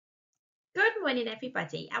morning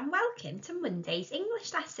everybody and welcome to Monday's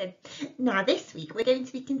English lesson. Now this week we're going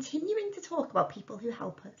to be continuing to talk about people who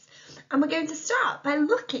help us, and we're going to start by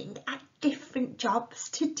looking at different jobs.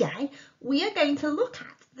 Today we are going to look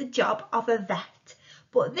at the job of a vet,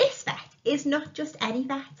 but this vet is not just any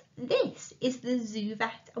vet. This is the zoo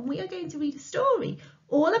vet, and we are going to read a story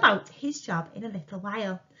all about his job in a little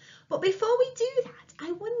while. But before we do that,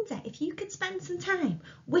 I wonder if you could spend some time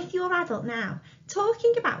with your adult now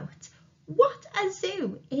talking about what a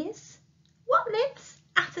zoo is, what lives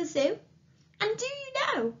at a zoo, and do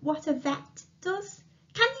you know what a vet does?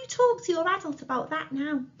 Can you talk to your adult about that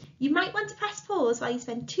now? You might want to press pause while you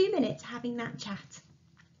spend 2 minutes having that chat.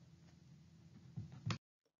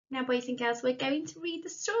 Now boys and girls, we're going to read the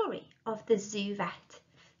story of the zoo vet,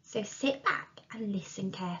 so sit back and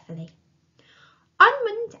listen carefully. On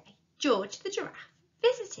Monday, George the giraffe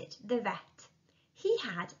visited the vet. He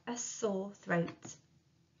had a sore throat.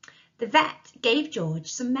 The vet gave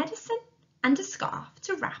George some medicine and a scarf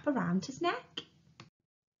to wrap around his neck.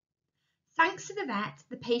 Thanks to the vet,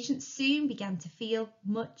 the patient soon began to feel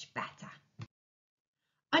much better.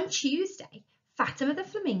 On Tuesday, Fatima the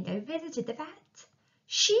flamingo visited the vet.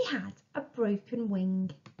 She had a broken wing.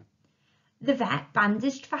 The vet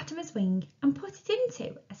bandaged Fatima's wing and put it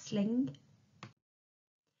into a sling.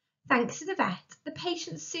 Thanks to the vet, the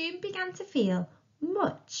patient soon began to feel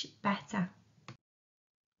much better.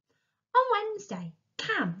 On Wednesday,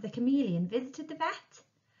 Cam the chameleon visited the vet.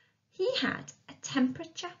 He had a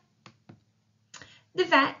temperature. The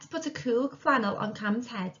vet put a cool flannel on Cam's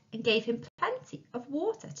head and gave him plenty of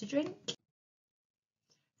water to drink.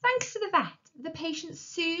 Thanks to the vet, the patient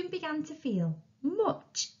soon began to feel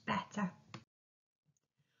much better.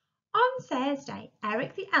 On Thursday,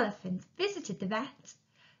 Eric the elephant visited the vet.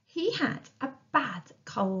 He had a bad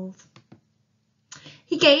cold.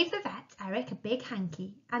 He gave the vet Eric a big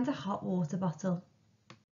hanky and a hot water bottle.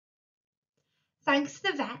 Thanks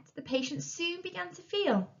to the vet, the patient soon began to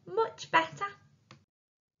feel much better.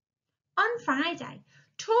 On Friday,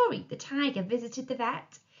 Tori the tiger visited the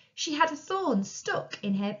vet. She had a thorn stuck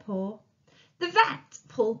in her paw. The vet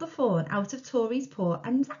pulled the thorn out of Tori's paw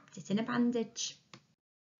and wrapped it in a bandage.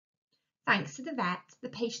 Thanks to the vet, the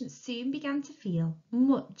patient soon began to feel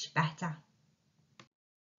much better.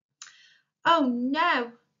 Oh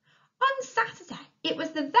no! On Saturday, it was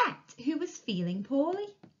the vet who was feeling poorly.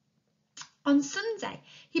 On Sunday,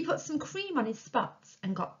 he put some cream on his spots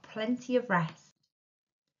and got plenty of rest,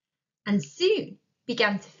 and soon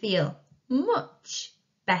began to feel much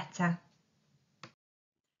better.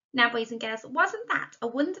 Now boys and girls, wasn't that a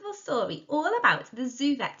wonderful story all about the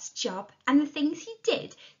zoo vet's job and the things he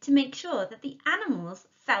did to make sure that the animals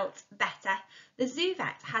felt better? The zoo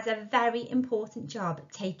vet has a very important job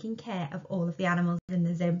taking care of all of the animals in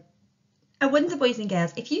the zoo. I wonder, boys and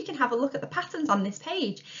girls, if you can have a look at the patterns on this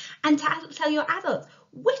page and tell your adults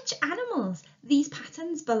which animals these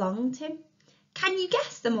patterns belong to. Can you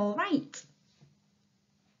guess them all right?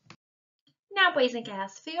 Now, boys and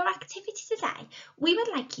girls, for your activity today, we would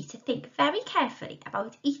like you to think very carefully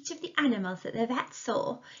about each of the animals that the vet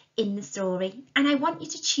saw in the story, and I want you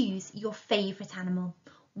to choose your favourite animal.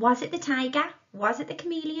 Was it the tiger? Was it the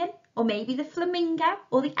chameleon? Or maybe the flamingo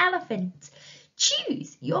or the elephant?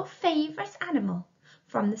 Choose your favourite animal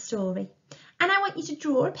from the story, and I want you to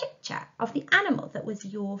draw a picture of the animal that was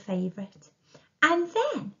your favourite. And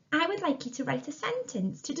then I would like you to write a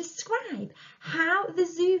sentence to describe how the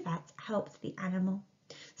zoo vet helped the animal.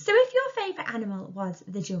 So if your favourite animal was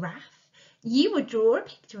the giraffe, you would draw a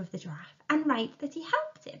picture of the giraffe and write that he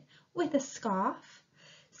helped him with a scarf.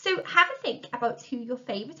 So have a think about who your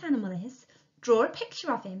favourite animal is, draw a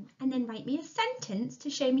picture of him, and then write me a sentence to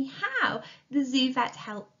show me how the zoo vet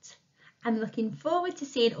helped. I'm looking forward to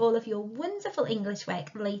seeing all of your wonderful English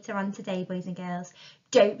work later on today, boys and girls.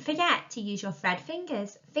 Don't forget to use your thread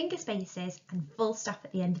fingers, finger spaces and full stop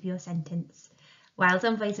at the end of your sentence. Well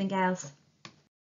done, boys and girls.